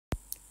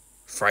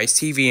Fry's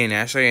TV and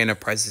Ashley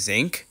Enterprises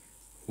Inc.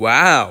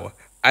 Wow,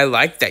 I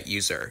like that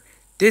user.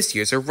 This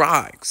user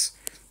rocks.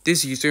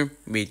 This user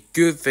made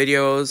good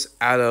videos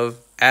out of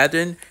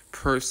Adam,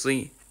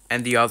 Persley,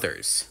 and the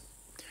others.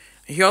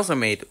 He also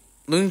made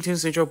Looney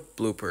Tunes Central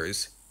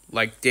bloopers,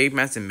 like Dave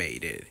Manson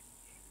made it.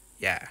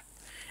 Yeah.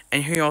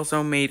 And he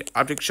also made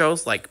object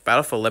shows like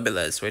Battle for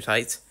Limitless with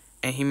Heights,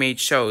 and he made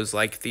shows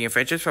like The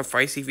Adventures for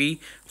Fry's TV,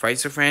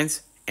 Fry's for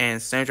Friends,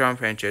 and Snowdrop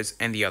Adventures,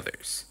 and the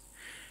others.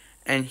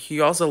 And he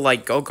also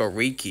liked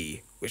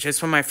Gogoriki, which is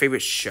from my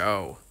favorite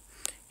show.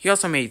 He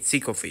also made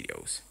sequel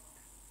videos,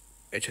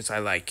 which is I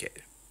like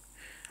it.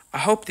 I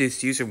hope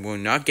this user will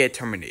not get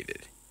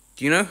terminated.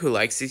 Do you know who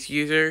likes this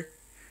user?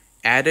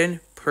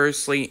 Adam,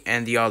 Persley,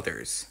 and the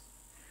others.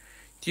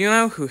 Do you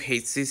know who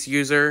hates this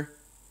user?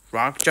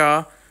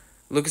 Rockjaw,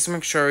 Lucas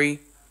McSherry,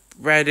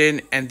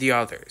 Redden, and the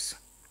others.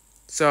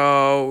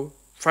 So,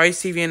 Fry's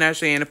TV and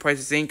Ashley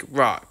Enterprises Inc.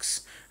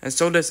 rocks, and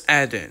so does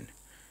Adam.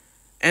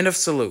 End of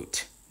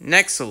salute.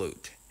 Next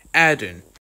salute. Adam.